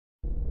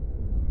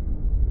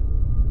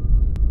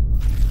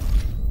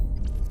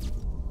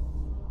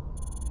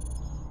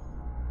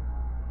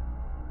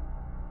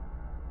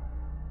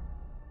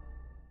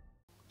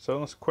So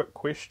in this quick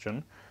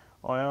question,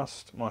 I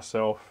asked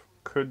myself,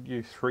 could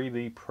you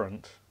 3D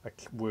print a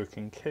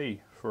working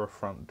key for a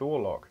front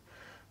door lock?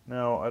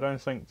 Now, I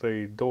don't think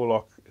the door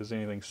lock is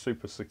anything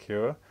super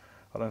secure.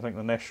 I don't think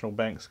the National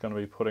Bank's going to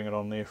be putting it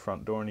on their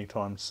front door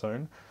anytime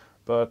soon.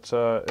 But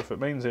if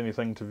it means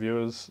anything to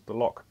viewers, the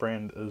lock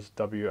brand is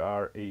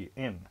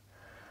WREN.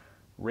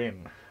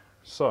 Ren.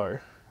 So,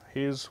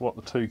 here's what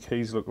the two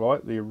keys look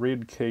like. The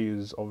red key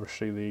is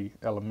obviously the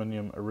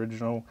aluminium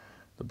original.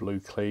 The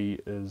blue key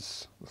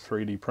is the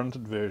 3D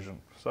printed version.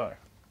 So,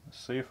 let's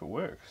see if it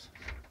works.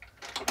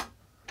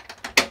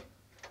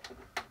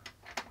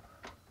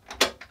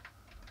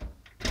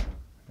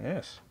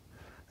 Yes,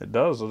 it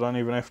does. I don't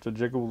even have to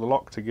jiggle the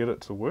lock to get it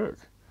to work.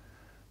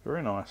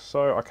 Very nice.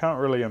 So I can't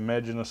really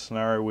imagine a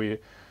scenario where,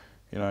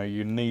 you know,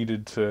 you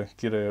needed to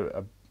get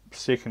a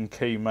second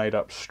key made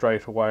up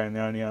straight away and the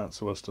only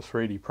answer was to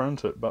 3D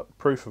print it, but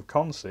proof of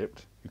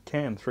concept, you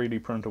can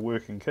 3D print a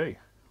working key.